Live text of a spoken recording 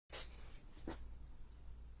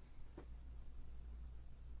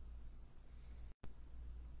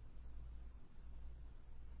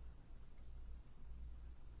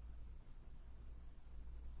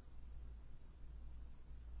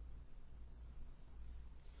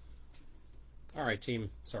All right, team.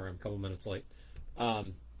 Sorry, I'm a couple minutes late.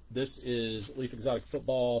 This is Leaf Exotic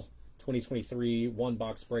Football 2023 one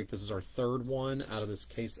box break. This is our third one out of this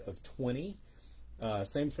case of 20.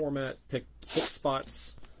 Same format. Pick 6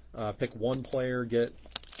 spots. Pick 1 player. Get,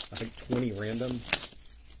 I think, 20 random.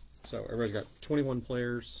 So everybody's got 21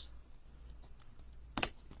 players.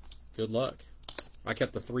 Good luck. I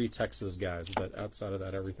kept the 3 Texas guys, but outside of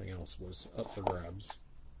that, everything else was up for grabs.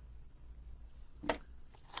 All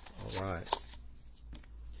right.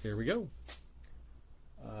 Here we go.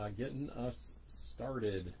 Getting us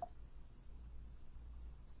started.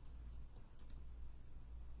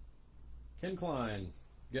 Ken Klein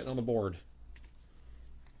getting on the board.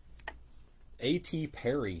 A.T.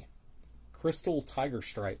 Perry, Crystal Tiger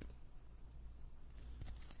Stripe.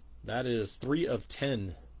 That is 3 of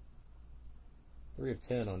 10. 3 of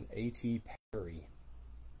 10 on A.T. Perry.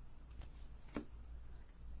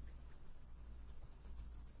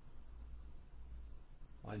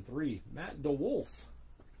 Line 3, Matt DeWolf.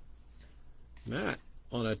 Matt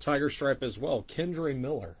on a Tiger Stripe as well. Kendre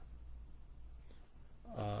Miller.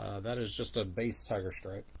 That is just a base Tiger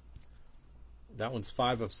Stripe. That one's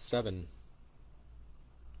 5 of 7.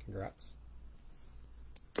 Congrats.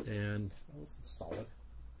 And that was solid.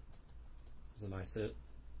 This is a nice hit.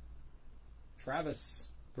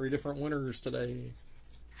 Travis. 3 different winners today.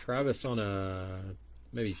 Travis on a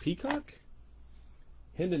maybe Peacock.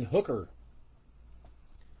 Hendon Hooker.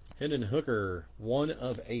 Hendon Hooker, 1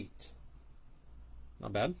 of 8.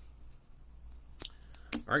 Not bad.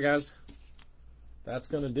 All right, guys. That's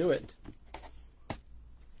going to do it.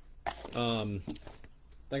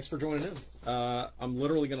 Thanks for joining in. I'm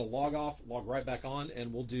literally going to log off, log right back on,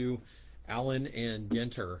 and we'll do Allen and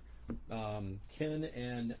Ginter. Ken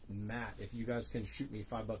and Matt, if you guys can shoot me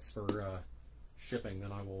 $5 for shipping,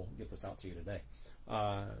 then I will get this out to you today.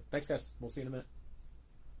 Thanks, guys. We'll see you in a minute.